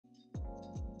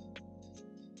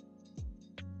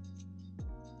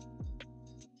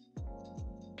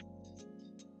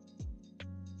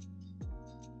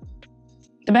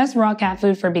The best raw cat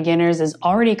food for beginners is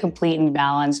already complete and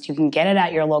balanced. You can get it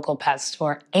at your local pet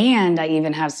store, and I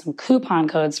even have some coupon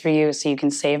codes for you so you can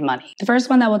save money. The first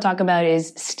one that we'll talk about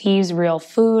is Steve's Real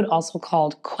Food, also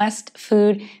called Quest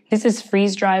Food. This is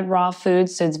freeze-dried raw food,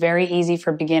 so it's very easy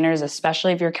for beginners,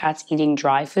 especially if your cat's eating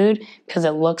dry food, because it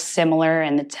looks similar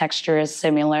and the texture is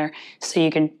similar, so you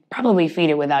can probably feed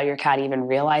it without your cat even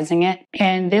realizing it.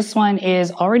 And this one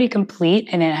is already complete,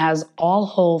 and it has all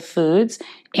whole foods,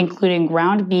 including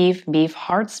ground beef, beef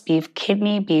hearts, beef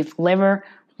kidney, beef liver,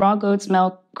 raw goat's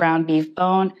milk, ground beef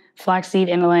bone, flaxseed,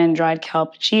 inulin, dried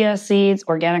kelp, chia seeds,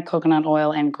 organic coconut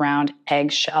oil, and ground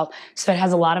eggshell. So it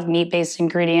has a lot of meat-based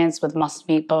ingredients with muscle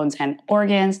meat, bones, and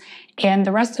organs. And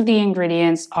the rest of the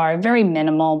ingredients are very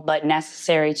minimal but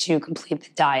necessary to complete the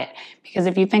diet. Because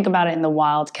if you think about it, in the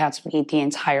wild, cats would eat the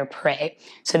entire prey.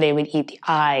 So they would eat the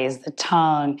eyes, the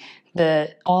tongue,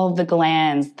 all of the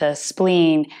glands, the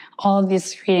spleen, all of the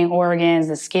secreting organs,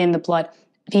 the skin, the blood,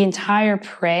 the entire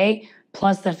prey,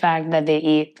 plus the fact that they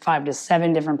eat 5 to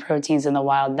 7 different proteins in the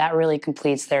wild, that really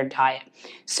completes their diet.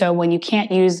 So when you can't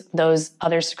use those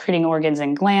other secreting organs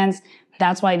and glands,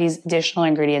 that's why these additional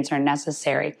ingredients are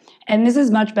necessary. And this is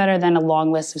much better than a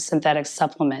long list of synthetic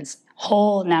supplements.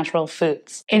 Whole natural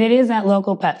foods. And it is at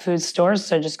local pet food stores,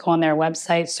 so just go on their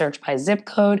website, search by zip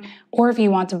code, or if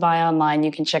you want to buy online, you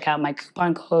can check out my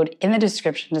coupon code in the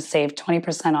description to save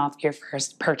 20% off your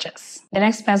first purchase. The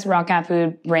next best raw cat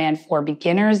food brand for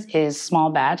beginners is Small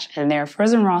Batch, and their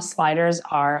frozen raw sliders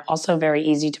are also very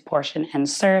easy to portion and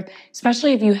serve,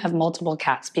 especially if you have multiple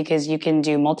cats, because you can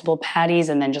do multiple patties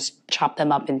and then just chop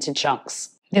them up into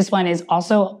chunks. This one is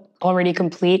also already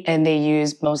complete, and they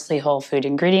use mostly whole food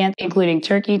ingredients, including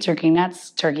turkey, turkey nuts,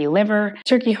 turkey liver,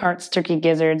 turkey hearts, turkey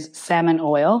gizzards, salmon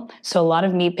oil. So a lot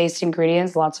of meat-based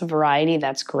ingredients, lots of variety,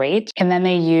 that's great. And then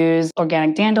they use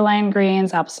organic dandelion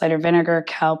greens, apple cider vinegar,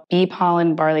 kelp, bee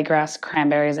pollen, barley grass,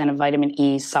 cranberries, and a vitamin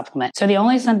E supplement. So the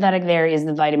only synthetic there is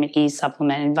the vitamin E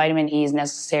supplement, and vitamin E is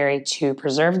necessary to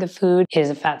preserve the food. It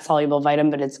is a fat-soluble vitamin,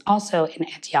 but it's also an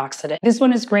antioxidant. This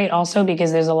one is great also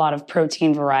because there's a lot of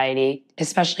protein variety,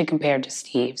 especially compared to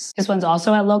Steve's. This one's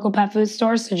also at local pet food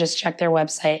stores, so just check their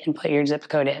website and put your zip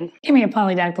code in. Give me a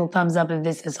polydactyl thumbs up if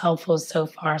this is helpful so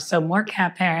far, so more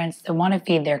cat parents that want to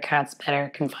feed their cats better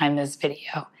can find this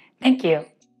video. Thank you.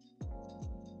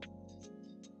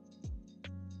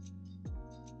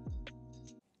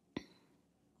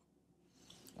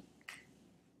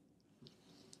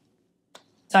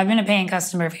 So I've been a paying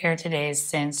customer of Hair Today's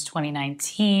since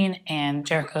 2019, and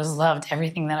Jericho's loved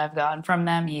everything that I've gotten from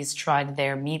them. He's tried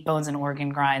their meat, bones, and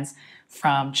organ grinds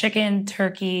from chicken,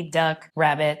 turkey, duck,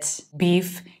 rabbit,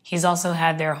 beef. He's also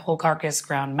had their whole carcass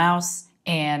ground mouse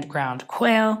and ground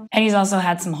quail. And he's also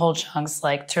had some whole chunks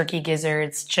like turkey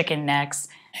gizzards, chicken necks,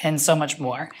 and so much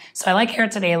more. So I like Hair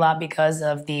Today a lot because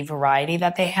of the variety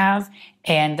that they have,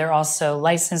 and they're also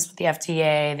licensed with the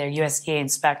FDA, they're USDA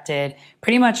inspected.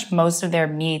 Pretty much most of their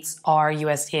meats are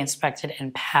USDA inspected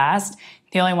and passed.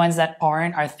 The only ones that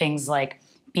aren't are things like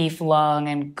beef lung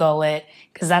and gullet,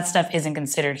 because that stuff isn't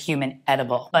considered human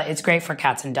edible, but it's great for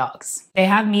cats and dogs. They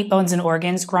have meat, bones, and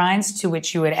organs grinds to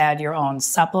which you would add your own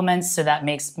supplements, so that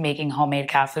makes making homemade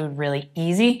cat food really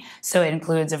easy. So it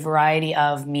includes a variety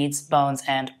of meats, bones,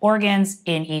 and organs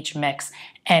in each mix.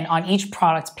 And on each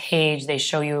product page, they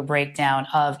show you a breakdown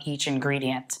of each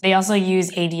ingredient. They also use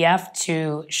ADF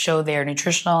to show their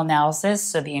nutritional analysis,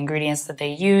 so the ingredients that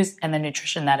they use and the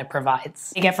nutrition that it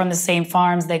provides. They get from the same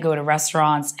farms, they go to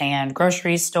restaurants and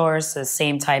grocery stores, so the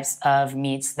same types of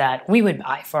meats that we would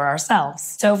buy for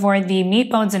ourselves. So for the meat,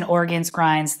 bones, and organs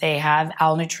grinds, they have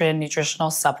Alnutrin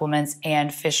nutritional supplements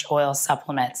and fish oil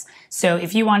supplements. So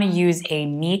if you want to use a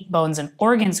meat, bones, and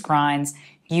organs grinds,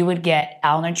 you would get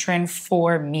Alnutrin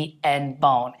for meat and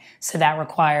bone. So that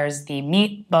requires the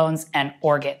meat, bones, and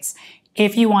organs.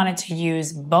 If you wanted to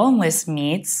use boneless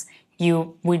meats,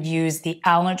 you would use the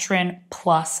Alnutrin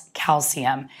plus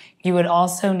calcium. You would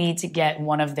also need to get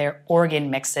one of their organ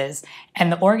mixes.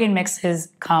 And the organ mixes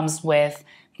comes with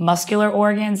muscular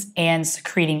organs and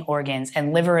secreting organs,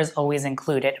 and liver is always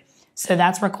included. So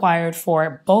that's required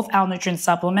for both Alnutrin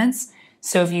supplements.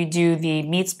 So if you do the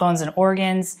meats, bones, and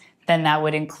organs, then that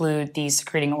would include the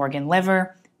secreting organ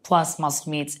liver, plus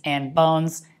muscle meats and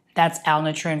bones. That's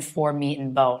Alnutrin for meat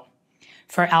and bone.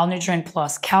 For Alnutrin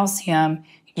plus calcium,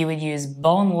 you would use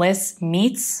boneless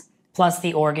meats plus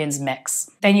the organs mix.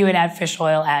 Then you would add fish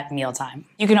oil at mealtime.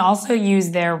 You can also use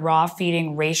their raw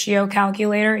feeding ratio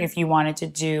calculator if you wanted to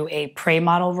do a prey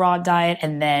model raw diet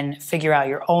and then figure out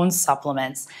your own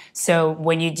supplements. So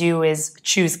what you do is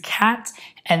choose cat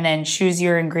and then choose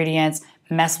your ingredients,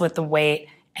 mess with the weight,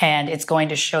 and it's going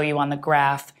to show you on the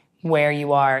graph where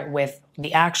you are with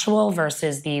the actual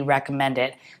versus the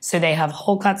recommended. So they have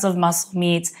whole cuts of muscle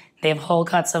meats, they have whole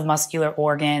cuts of muscular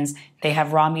organs, they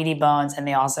have raw meaty bones, and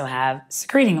they also have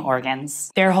secreting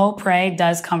organs. Their whole prey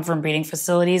does come from breeding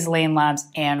facilities, Lane Labs,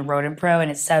 and Rodent Pro,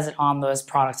 and it says it on those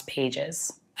product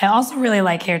pages. I also really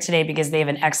like Hair Today because they have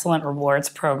an excellent rewards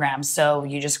program. So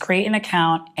you just create an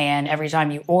account, and every time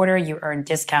you order, you earn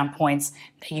discount points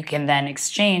that you can then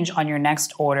exchange on your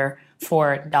next order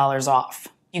for dollars off.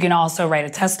 You can also write a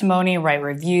testimony, write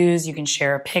reviews, you can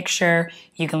share a picture,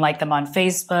 you can like them on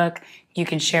Facebook, you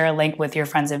can share a link with your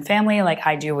friends and family like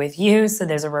I do with you. So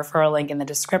there's a referral link in the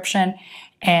description.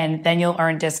 And then you'll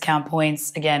earn discount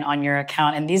points again on your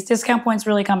account. And these discount points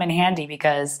really come in handy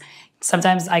because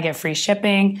sometimes I get free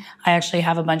shipping. I actually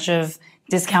have a bunch of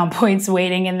discount points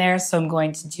waiting in there. So I'm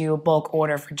going to do a bulk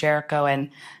order for Jericho,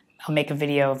 and I'll make a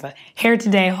video of a Hair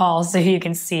Today haul so you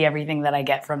can see everything that I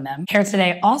get from them. Hair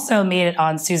Today also made it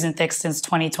on Susan Thixton's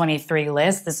 2023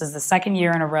 list. This is the second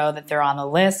year in a row that they're on the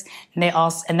list. And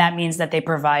that means that they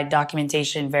provide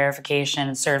documentation, verification,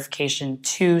 and certification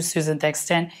to Susan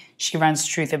Thixton. She runs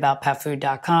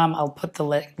truthaboutpetfood.com. I'll put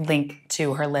the link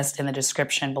to her list in the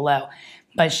description below.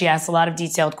 But she asks a lot of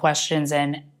detailed questions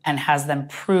and has them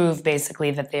prove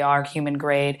basically that they are human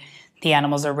grade, the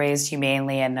animals are raised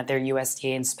humanely, and that they're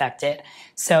USDA inspected.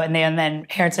 So, and then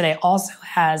Hair Today also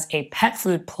has a pet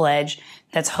food pledge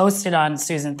that's hosted on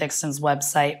Susan Thixton's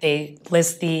website. They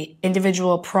list the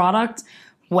individual product,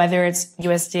 whether it's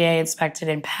USDA inspected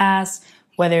and passed,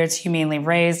 whether it's humanely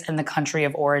raised, and the country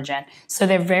of origin. So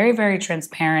they're very, very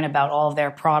transparent about all of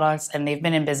their products, and they've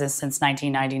been in business since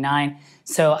 1999.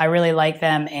 So I really like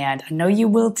them, and I know you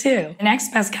will too. The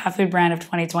next best cat food brand of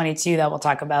 2022 that we'll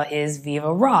talk about is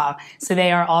Viva Raw. So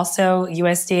they are also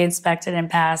USDA inspected and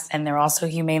passed, and they're also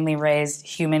humanely raised,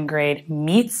 human grade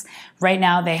meats. Right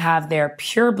now they have their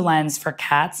pure blends for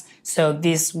cats, so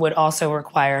this would also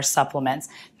require supplements.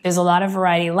 There's a lot of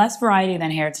variety, less variety than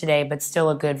Hair Today, but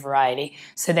still a good variety.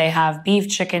 So they have beef,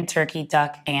 chicken, turkey,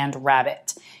 duck, and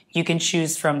rabbit. You can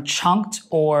choose from chunked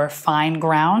or fine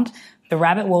ground. The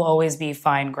rabbit will always be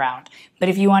fine ground. But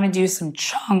if you want to do some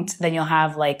chunked, then you'll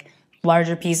have like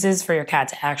larger pieces for your cat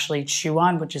to actually chew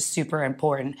on, which is super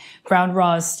important. Ground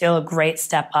raw is still a great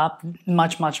step up,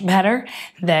 much, much better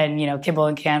than, kibble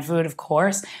and canned food, of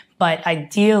course. But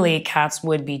ideally, cats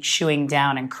would be chewing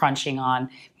down and crunching on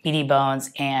meaty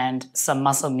bones and some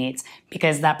muscle meats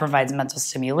because that provides mental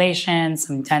stimulation,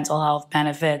 some dental health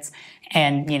benefits,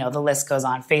 and, the list goes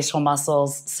on. Facial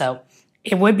muscles. So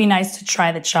it would be nice to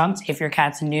try the chunked. If your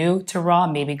cat's new to raw,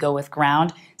 maybe go with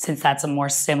ground since that's a more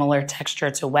similar texture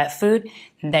to wet food.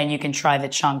 Then you can try the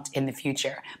chunked in the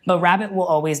future. But rabbit will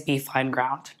always be fine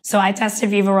ground. So I tested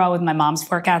Viva Raw with my mom's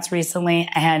 4 cats recently,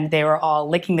 and they were all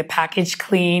licking the package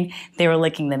clean. They were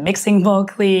licking the mixing bowl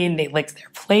clean. They licked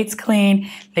their plates clean.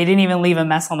 They didn't even leave a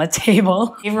mess on the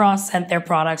table. Viva Raw sent their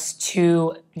products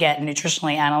to get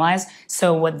nutritionally analyzed.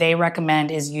 So what they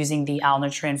recommend is using the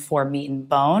Alnutrin for meat and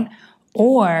bone.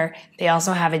 Or they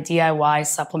also have a DIY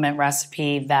supplement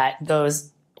recipe that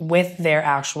goes with their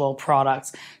actual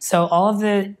products. So all of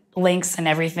the links and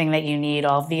everything that you need,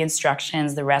 all of the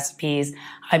instructions, the recipes,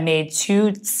 I made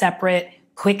 2 separate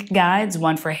quick guides,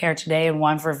 one for Hair Today and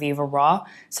one for Viva Raw.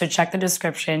 So check the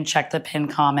description, check the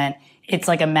pinned comment. It's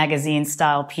like a magazine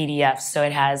style PDF. So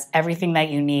it has everything that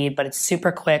you need, but it's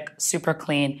super quick, super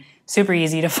clean, super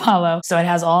easy to follow. So it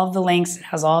has all of the links, it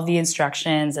has all of the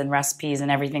instructions and recipes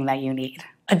and everything that you need.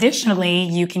 Additionally,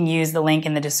 you can use the link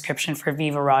in the description for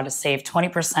Viva Raw to save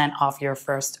 20% off your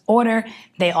first order.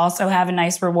 They also have a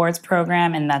nice rewards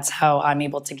program, and that's how I'm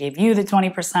able to give you the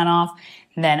 20% off.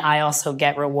 And then I also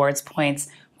get rewards points,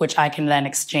 which I can then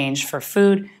exchange for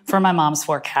food for my mom's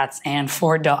 4 cats and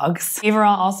 4 dogs. Viva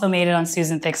Raw also made it on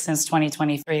Susan Thixton's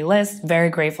 2023 list. Very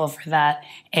grateful for that.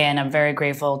 And I'm very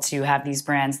grateful to have these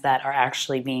brands that are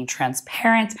actually being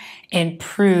transparent and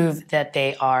prove that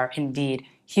they are indeed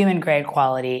human grade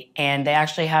quality, and they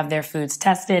actually have their foods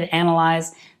tested,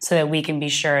 analyzed, so that we can be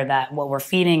sure that what we're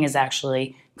feeding is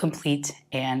actually complete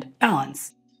and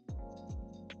balanced.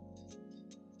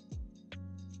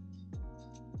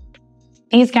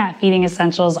 These cat feeding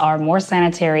essentials are more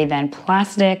sanitary than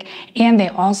plastic, and they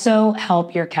also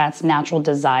help your cat's natural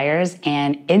desires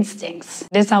and instincts.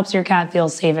 This helps your cat feel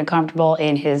safe and comfortable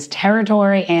in his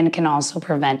territory and can also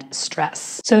prevent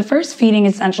stress. So the first feeding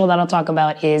essential that I'll talk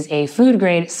about is a food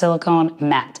grade silicone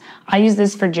mat. I use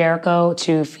this for Jericho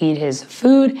to feed his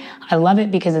food. I love it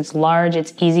because it's large,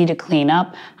 it's easy to clean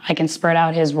up. I can spread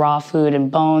out his raw food and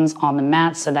bones on the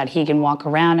mat so that he can walk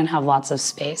around and have lots of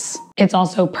space. It's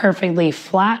also perfectly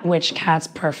flat, which cats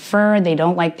prefer. They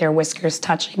don't like their whiskers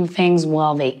touching things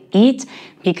while they eat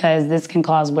because this can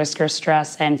cause whisker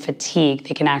stress and fatigue.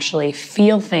 They can actually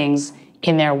feel things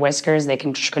in their whiskers. They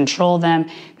can control them.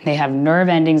 They have nerve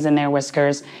endings in their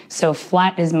whiskers. So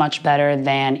flat is much better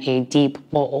than a deep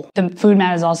bowl. The food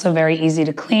mat is also very easy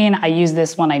to clean. I use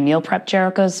this when I meal prep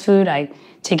Jericho's food.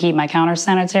 To keep my counter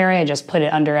sanitary, I just put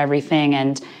it under everything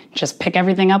and just pick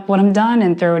everything up when I'm done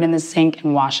and throw it in the sink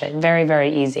and wash it. Very,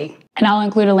 very easy. And I'll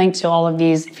include a link to all of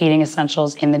these feeding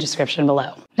essentials in the description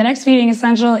below. The next feeding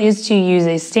essential is to use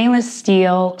a stainless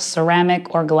steel,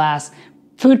 ceramic, or glass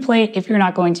food plate if you're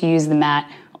not going to use the mat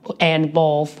and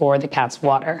bowl for the cat's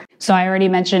water. So I already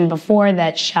mentioned before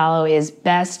that shallow is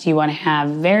best. You want to have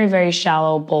very, very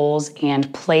shallow bowls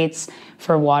and plates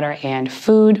for water and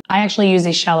food. I actually use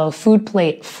a shallow food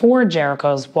plate for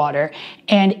Jericho's water.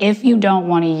 And if you don't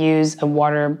want to use a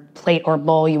water plate or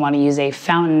bowl, you want to use a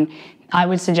fountain, I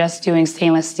would suggest doing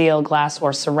stainless steel, glass,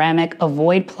 or ceramic.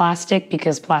 Avoid plastic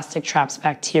because plastic traps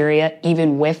bacteria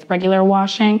even with regular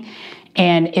washing.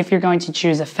 And if you're going to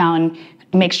choose a fountain,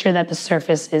 make sure that the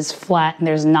surface is flat and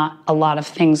there's not a lot of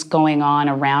things going on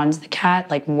around the cat,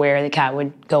 like where the cat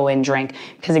would go and drink.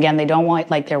 Because again, they don't want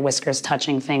like their whiskers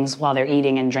touching things while they're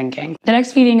eating and drinking. The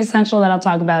next feeding essential that I'll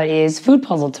talk about is food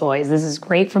puzzle toys. This is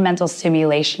great for mental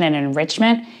stimulation and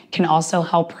enrichment. Can also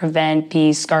help prevent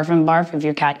the scarf and barf if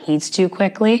your cat eats too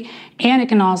quickly. And it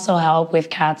can also help with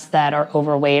cats that are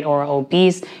overweight or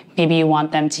obese. Maybe you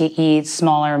want them to eat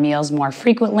smaller meals more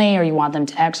frequently, or you want them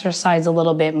to exercise a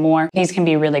little bit more. These can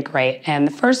be really great. And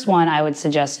the first one I would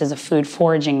suggest is a food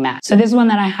foraging mat. So this one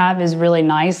that I have is really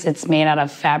nice. It's made out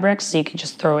of fabric, so you can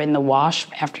just throw it in the wash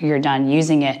after you're done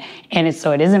using it. And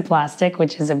so it isn't plastic,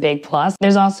 which is a big plus.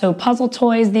 There's also puzzle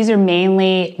toys. These are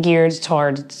mainly geared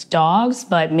towards dogs,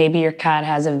 but maybe your cat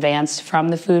has advanced from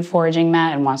the food foraging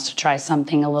mat and wants to try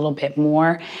something a little bit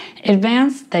more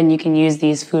advanced, then you can use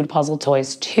these food puzzle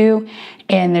toys too.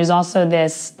 And there's also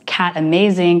this Cat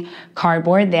Amazing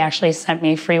cardboard. They actually sent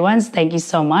me free ones. Thank you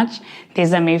so much. They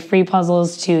sent me free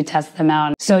puzzles to test them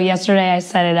out. So yesterday I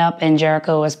set it up and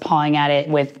Jericho was pawing at it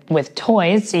with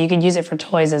toys. So you could use it for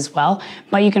toys as well,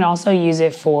 but you can also use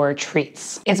it for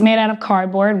treats. It's made out of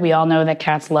cardboard. We all know that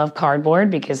cats love cardboard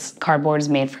because cardboard is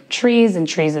made from trees and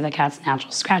trees are the cat's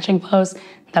natural scratching post.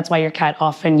 That's why your cat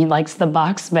often likes the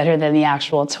box better than the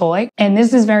actual toy. And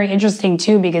this is very interesting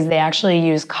too because they actually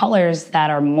use colors that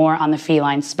are more on the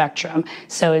feline spectrum.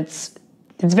 So it's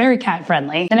very cat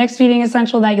friendly. The next feeding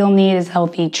essential that you'll need is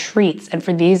healthy treats. And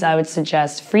for these, I would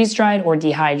suggest freeze-dried or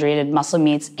dehydrated muscle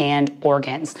meats and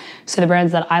organs. So the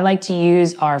brands that I like to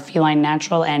use are Feline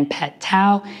Natural and Pet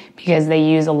Tao because they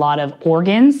use a lot of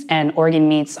organs, and organ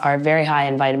meats are very high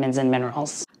in vitamins and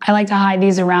minerals. I like to hide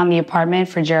these around the apartment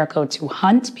for Jericho to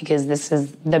hunt because this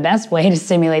is the best way to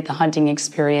simulate the hunting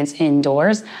experience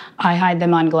indoors. I hide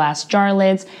them on glass jar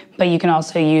lids, but you can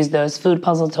also use those food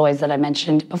puzzle toys that I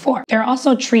mentioned before. There are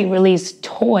also treat release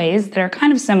toys that are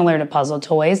kind of similar to puzzle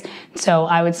toys. So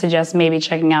I would suggest maybe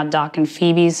checking out Doc and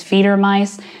Phoebe's feeder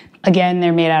mice. Again,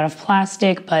 they're made out of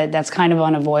plastic, but that's kind of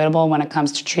unavoidable when it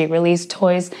comes to treat release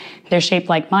toys. They're shaped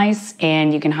like mice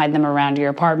and you can hide them around your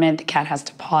apartment. The cat has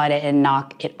to paw at it and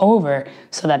knock it over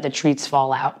so that the treats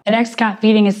fall out. The next cat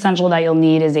feeding essential that you'll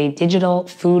need is a digital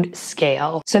food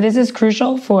scale. So this is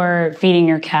crucial for feeding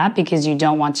your cat because you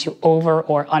don't want to over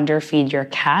or underfeed your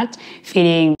cat.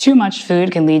 Feeding too much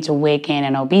food can lead to weight gain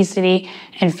and obesity,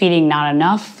 and feeding not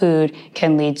enough food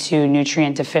can lead to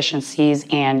nutrient deficiencies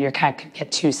and your cat could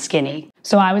get too skinny.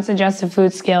 So I would suggest a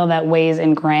food scale that weighs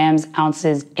in grams,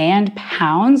 ounces, and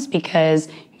pounds because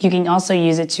you can also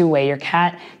use it to weigh your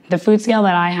cat. The food scale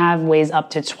that I have weighs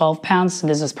up to 12 pounds, so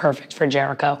this is perfect for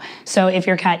Jericho. So if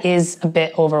your cat is a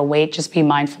bit overweight, just be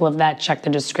mindful of that. Check the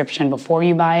description before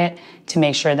you buy it to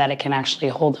make sure that it can actually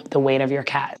hold up the weight of your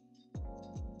cat.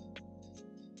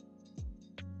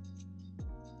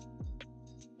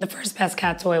 The first best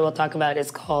cat toy we'll talk about is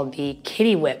called the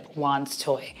Kitty Whip Wands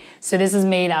toy. So this is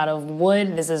made out of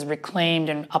wood. This is reclaimed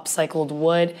and upcycled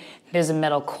wood. There's a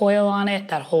metal coil on it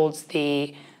that holds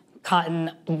the cotton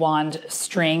wand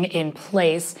string in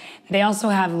place. They also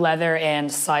have leather and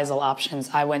sisal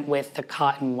options. I went with the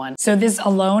cotton one. So this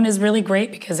alone is really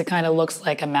great because it kind of looks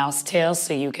like a mouse tail,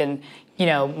 so you can,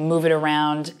 move it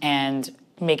around and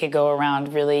make it go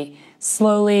around really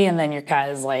slowly, and then your cat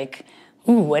is like,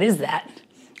 ooh, what is that?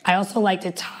 I also like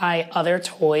to tie other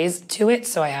toys to it.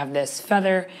 So I have this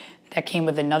feather that came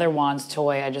with another Wands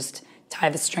toy. I just tie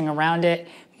the string around it,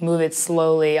 move it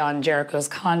slowly on Jericho's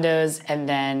condos, and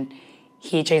then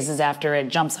he chases after it,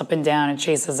 jumps up and down and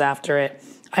chases after it.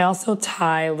 I also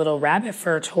tie little rabbit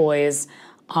fur toys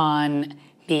on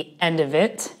the end of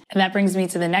it. And that brings me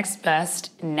to the next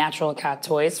best natural cat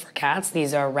toys for cats.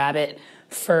 These are rabbit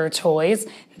fur toys.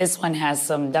 This one has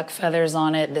some duck feathers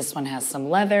on it. This one has some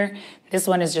leather. This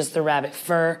one is just the rabbit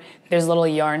fur. There's little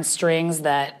yarn strings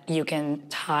that you can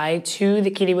tie to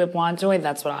the Kitty Whip wand toy.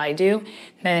 That's what I do.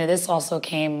 Then this also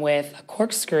came with a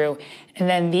corkscrew. And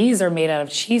then these are made out of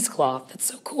cheesecloth. That's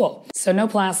so cool. So no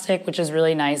plastic, which is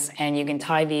really nice. And you can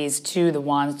tie these to the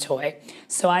wand toy.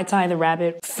 So I tie the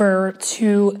rabbit fur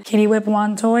to Kitty Whip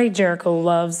wand toy. Jericho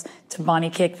loves to bunny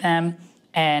kick them.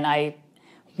 And I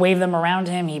wave them around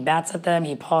him, he bats at them,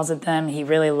 he paws at them, he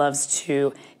really loves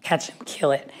to catch and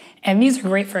kill it. And these are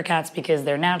great for cats because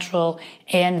they're natural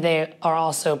and they are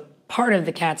also part of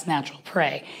the cat's natural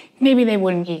prey. Maybe they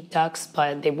wouldn't eat ducks,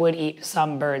 but they would eat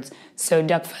some birds. So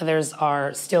duck feathers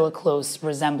are still a close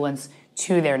resemblance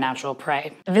to their natural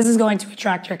prey. This is going to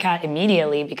attract your cat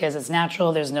immediately because it's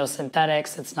natural, there's no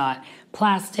synthetics, it's not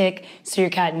plastic, so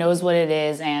your cat knows what it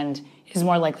is and is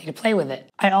more likely to play with it.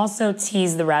 I also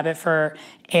tease the rabbit fur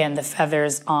and the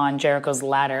feathers on Jericho's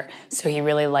ladder, so he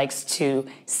really likes to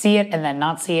see it and then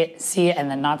not see it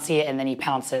and then not see it, and then he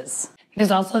pounces.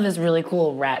 There's also this really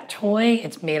cool rat toy.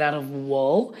 It's made out of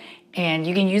wool, and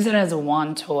you can use it as a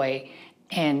wand toy,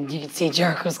 and you can see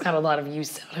Jericho's got a lot of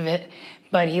use out of it,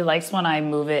 but he likes when I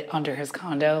move it under his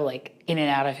condo, like in and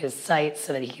out of his sight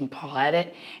so that he can paw at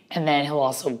it, and then he'll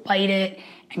also bite it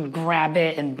and grab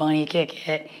it and bunny kick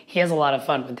it. He has a lot of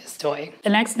fun with this toy. The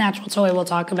next natural toy we'll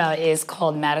talk about is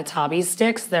called Matatabi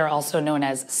sticks. They're also known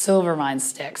as silvervine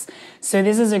sticks. So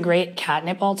this is a great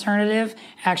catnip alternative.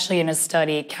 Actually, in a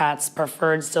study, cats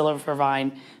preferred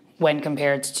silvervine when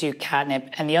compared to catnip,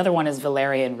 and the other one is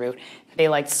valerian root. They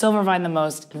liked silvervine the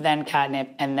most, then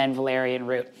catnip, and then valerian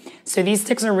root. So these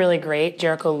sticks are really great.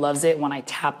 Jericho loves it when I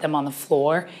tap them on the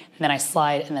floor, and then I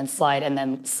slide and then slide and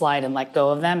then slide and let go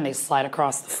of them. They slide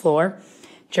across the floor.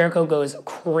 Jericho goes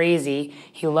crazy.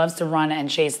 He loves to run and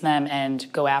chase them and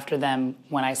go after them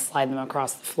when I slide them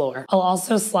across the floor. I'll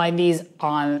also slide these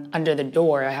on under the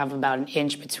door. I have about an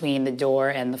inch between the door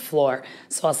and the floor.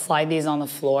 So I'll slide these on the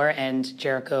floor, and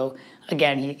Jericho,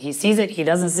 again, he sees it, he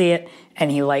doesn't see it,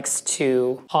 and he likes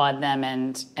to paw at them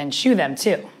and chew them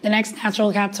too. The next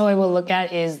natural cat toy we'll look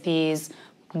at is these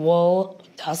wool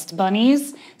dust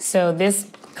bunnies. So this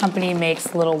company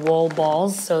makes little wool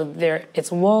balls, so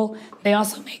it's wool. They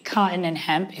also make cotton and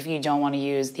hemp if you don't want to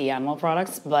use the animal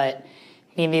products, but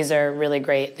I mean, these are really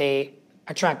great. They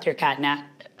attract your cat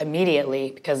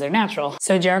immediately because they're natural.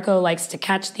 So Jericho likes to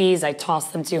catch these. I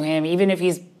toss them to him. Even if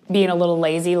he's being a little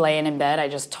lazy laying in bed, I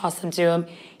just toss them to him.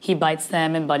 He bites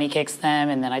them and bunny kicks them,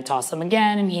 and then I toss them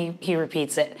again, and he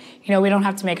repeats it. You know, we don't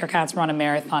have to make our cats run a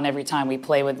marathon every time we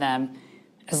play with them.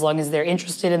 As long as they're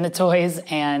interested in the toys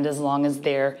and as long as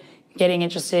they're getting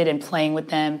interested in playing with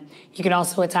them. You can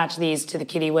also attach these to the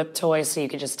Kitty Whip toy, so you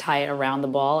could just tie it around the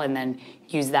ball and then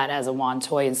use that as a wand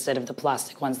toy instead of the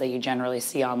plastic ones that you generally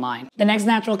see online. The next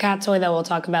natural cat toy that we'll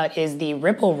talk about is the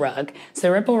Ripple Rug. So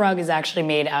the Ripple Rug is actually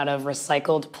made out of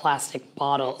recycled plastic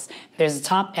bottles. There's a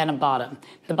top and a bottom.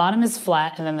 The bottom is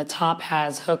flat, and then the top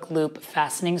has hook loop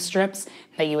fastening strips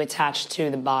that you attach to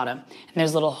the bottom. And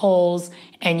there's little holes,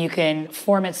 and you can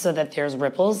form it so that there's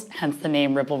ripples, hence the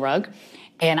name Ripple Rug.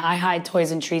 And I hide toys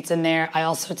and treats in there. I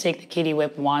also take the Kitty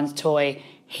Whip wand toy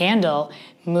handle,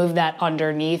 move that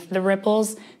underneath the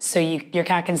ripples so your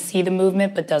cat can see the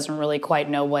movement but doesn't really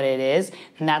quite know what it is.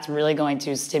 And that's really going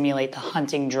to stimulate the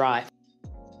hunting drive.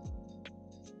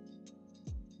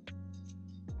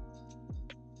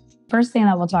 First thing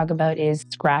that we'll talk about is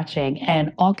scratching.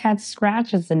 And all cats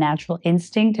scratch. It's a natural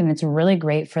instinct and it's really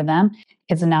great for them.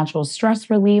 It's a natural stress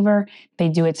reliever. They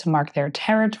do it to mark their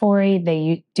territory.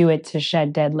 They do it to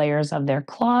shed dead layers of their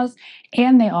claws.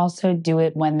 And they also do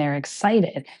it when they're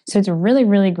excited. So it's a really,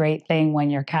 really great thing when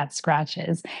your cat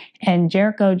scratches. And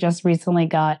Jericho just recently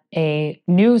got a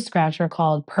new scratcher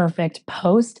called Perfect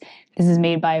Post. This is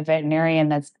made by a veterinarian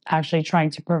that's actually trying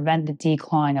to prevent the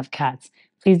declawing of cats.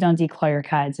 Please don't declaw your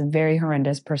cat. It's a very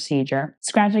horrendous procedure.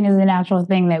 Scratching is a natural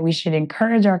thing that we should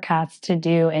encourage our cats to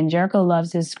do, and Jericho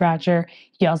loves his scratcher.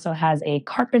 He also has a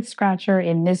carpet scratcher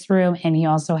in this room, and he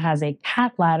also has a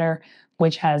cat ladder,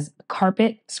 which has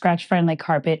carpet, scratch-friendly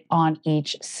carpet on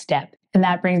each step. And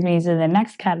that brings me to the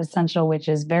next cat essential, which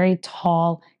is very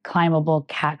tall, climbable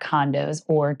cat condos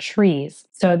or trees.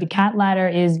 So the cat ladder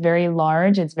is very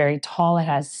large. It's very tall. It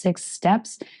has 6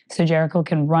 steps. So Jericho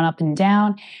can run up and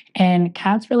down. And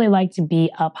cats really like to be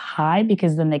up high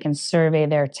because then they can survey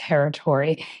their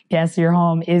territory. Yes, your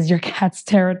home is your cat's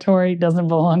territory. It doesn't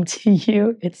belong to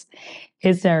you. It's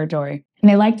his territory. And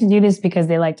they like to do this because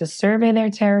they like to survey their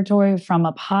territory from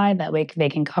up high. That way they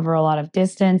can cover a lot of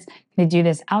distance. They do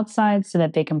this outside so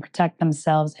that they can protect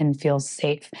themselves and feel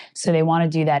safe. So they want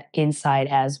to do that inside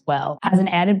as well. As an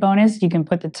added bonus, you can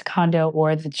put the condo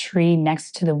or the tree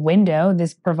next to the window.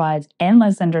 This provides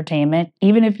endless entertainment.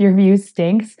 Even if your view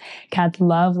stinks, cats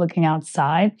love looking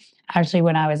outside. Actually,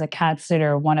 when I was a cat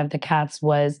sitter, one of the cats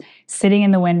was sitting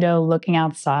in the window looking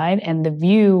outside, and the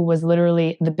view was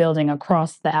literally the building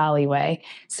across the alleyway.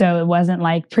 So it wasn't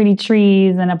like pretty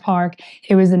trees and a park.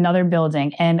 It was another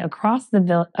building, and across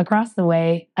the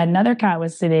way, another cat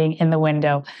was sitting in the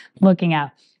window looking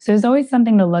out. So there's always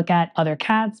something to look at: other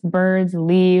cats, birds,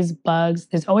 leaves, bugs.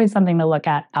 There's always something to look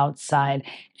at outside,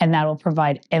 and that will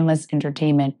provide endless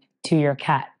entertainment to your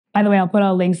cat. By the way, I'll put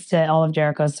all links to all of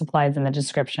Jericho's supplies in the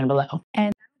description below.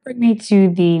 And bring me to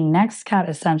the next cat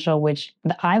essential, which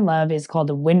I love, is called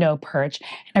the window perch. And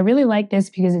I really like this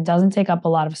because it doesn't take up a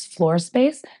lot of floor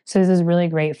space. So this is really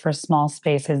great for small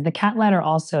spaces. The cat ladder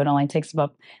also, it only takes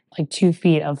about like 2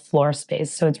 feet of floor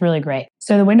space. So it's really great.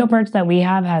 So the window perch that we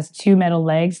have has 2 metal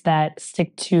legs that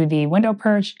stick to the window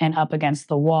perch and up against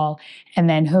the wall, and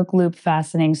then hook loop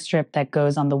fastening strip that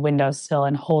goes on the windowsill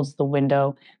and holds the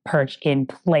window perch in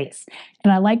place.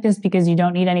 And I like this because you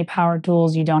don't need any power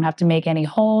tools. You don't have to make any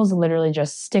holes. It literally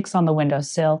just sticks on the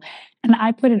windowsill. And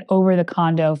I put it over the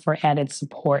condo for added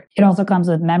support. It also comes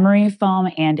with memory foam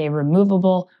and a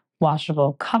removable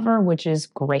washable cover, which is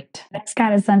great. Next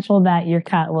cat essential that your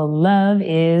cat will love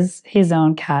is his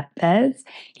own cat beds.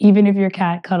 Even if your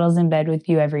cat cuddles in bed with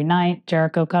you every night,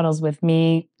 Jericho cuddles with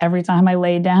me every time I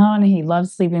lay down. He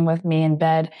loves sleeping with me in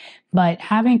bed. But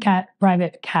having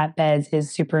private cat beds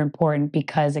is super important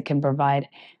because it can provide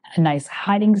a nice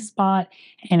hiding spot,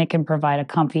 and it can provide a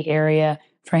comfy area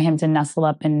for him to nestle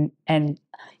up and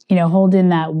hold in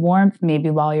that warmth, maybe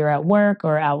while you're at work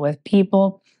or out with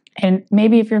people. And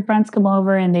maybe if your friends come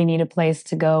over and they need a place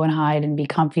to go and hide and be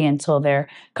comfy until they're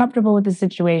comfortable with the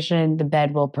situation, the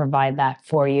bed will provide that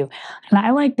for you. And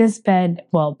I like this bed,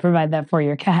 well, provide that for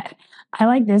your cat. I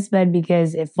like this bed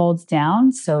because it folds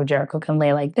down so Jericho can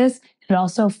lay like this. It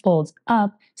also folds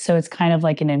up so it's kind of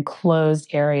like an enclosed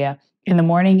area. In the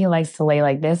morning, he likes to lay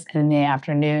like this, and in the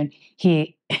afternoon,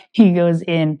 he goes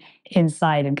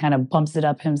inside and kind of bumps it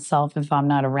up himself if I'm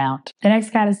not around. The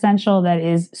next cat essential that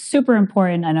is super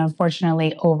important and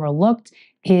unfortunately overlooked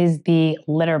is the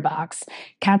litter box.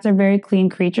 Cats are very clean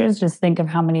creatures. Just think of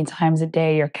how many times a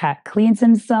day your cat cleans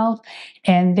himself,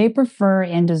 and they prefer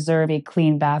and deserve a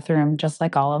clean bathroom just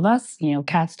like all of us.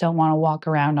 Cats don't want to walk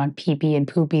around on pee-pee and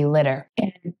poopy litter.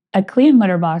 And a clean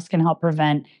litter box can help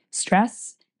prevent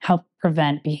stress, help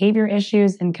prevent behavior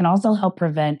issues, and can also help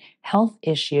prevent health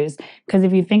issues. Because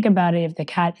if you think about it, if the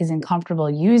cat isn't comfortable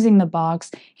using the box,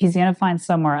 he's going to find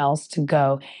somewhere else to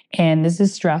go. And this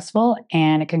is stressful,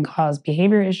 and it can cause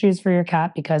behavior issues for your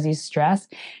cat because he's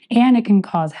stressed. And it can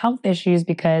cause health issues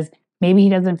because maybe he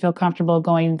doesn't feel comfortable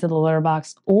going into the litter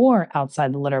box or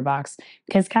outside the litter box,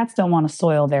 because cats don't want to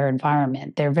soil their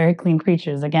environment. They're very clean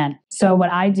creatures, again. So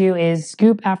what I do is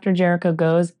scoop after Jericho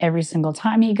goes every single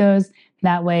time he goes.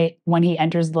 That way, when he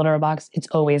enters the litter box, it's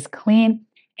always clean.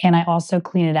 And I also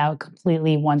clean it out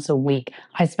completely once a week.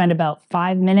 I spend about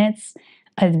 5 minutes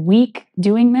a week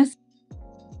doing this.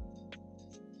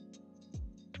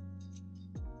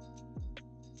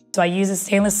 So I use a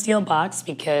stainless steel box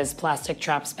because plastic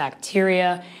traps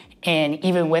bacteria, and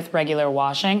even with regular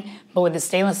washing. But with the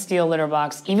stainless steel litter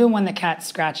box, even when the cat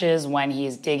scratches when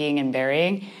he's digging and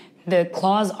burying, the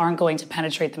claws aren't going to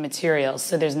penetrate the material,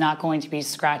 so there's not going to be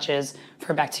scratches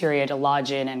for bacteria to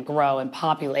lodge in and grow and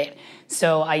populate.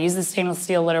 So I use the stainless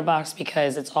steel litter box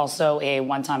because it's also a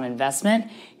one-time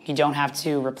investment. You don't have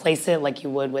to replace it like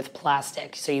you would with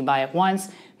plastic. So you buy it once,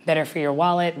 better for your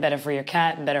wallet, better for your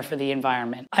cat, better for the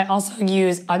environment. I also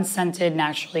use unscented,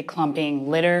 naturally clumping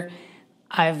litter.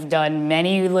 I've done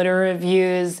many litter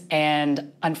reviews,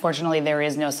 and unfortunately there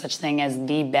is no such thing as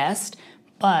the best.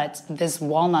 But this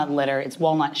walnut litter, it's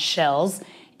walnut shells,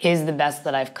 is the best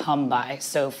that I've come by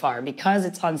so far. Because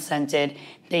it's unscented,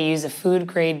 they use a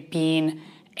food-grade bean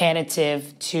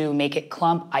additive to make it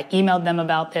clump. I emailed them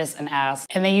about this and asked,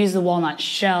 and they use the walnut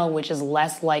shell, which is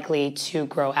less likely to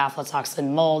grow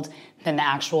aflatoxin mold than the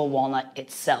actual walnut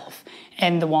itself.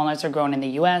 And the walnuts are grown in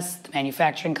the US, the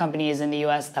manufacturing company is in the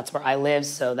US, that's where I live,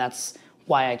 so that's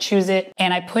why I choose it.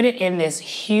 And I put it in this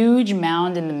huge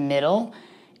mound in the middle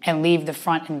and leave the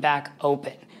front and back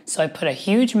open. So I put a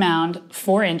huge mound,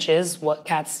 4 inches, what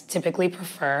cats typically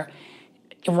prefer,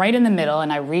 right in the middle,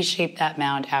 and I reshape that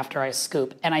mound after I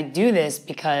scoop. And I do this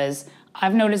because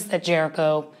I've noticed that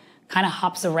Jericho kind of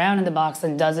hops around in the box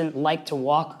and doesn't like to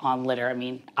walk on litter. I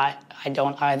mean, I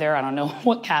don't either. I don't know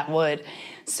what cat would.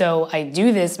 So I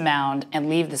do this mound and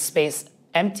leave the space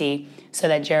empty so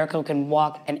that Jericho can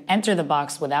walk and enter the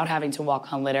box without having to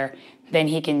walk on litter. Then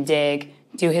he can dig,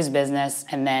 do his business,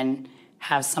 and then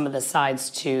have some of the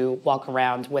sides to walk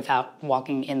around without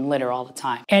walking in litter all the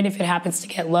time. And if it happens to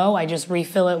get low, I just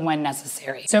refill it when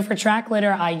necessary. So for track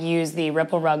litter, I use the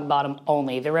Ripple Rug bottom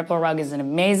only. The Ripple Rug is an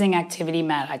amazing activity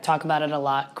mat. I talk about it a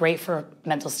lot. Great for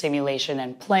mental stimulation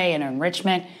and play and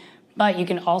enrichment. But you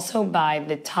can also buy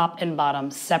the top and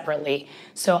bottom separately.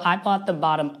 So I bought the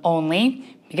bottom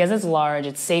only because it's large,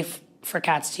 it's safe for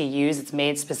cats to use. It's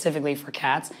made specifically for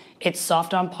cats. It's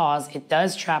soft on paws, it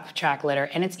does trap track litter,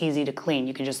 and it's easy to clean.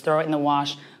 You can just throw it in the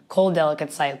wash, cold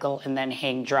delicate cycle, and then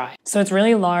hang dry. So it's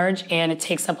really large and it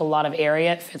takes up a lot of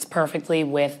area. It fits perfectly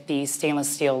with the stainless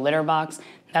steel litter box.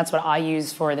 That's what I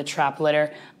use for the trap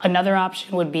litter. Another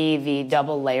option would be the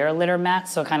double layer litter mat.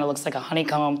 So it kind of looks like a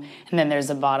honeycomb, and then there's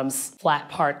a bottom flat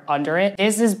part under it.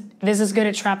 This is good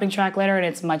at trapping track litter, and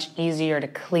it's much easier to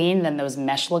clean than those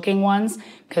mesh looking ones,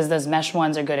 because those mesh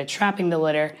ones are good at trapping the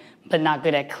litter, but not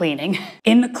good at cleaning.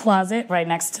 In the closet right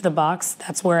next to the box,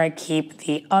 that's where I keep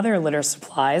the other litter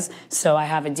supplies. So I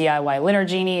have a DIY litter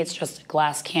genie. It's just a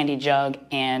glass candy jug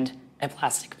and a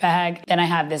plastic bag. Then I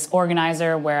have this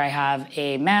organizer where I have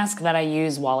a mask that I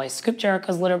use while I scoop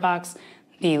Jericho's litter box,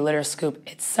 the litter scoop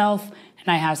itself, and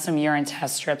I have some urine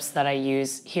test strips that I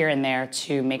use here and there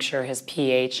to make sure his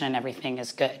pH and everything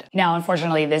is good. Now,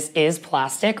 unfortunately, this is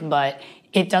plastic, but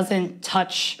it doesn't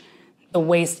touch the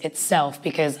waste itself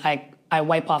because I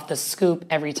wipe off the scoop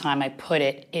every time I put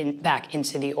it back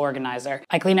into the organizer.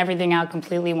 I clean everything out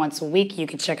completely once a week. You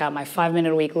can check out my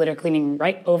 5-minute a week litter cleaning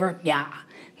right over. Yeah.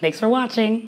 Thanks for watching.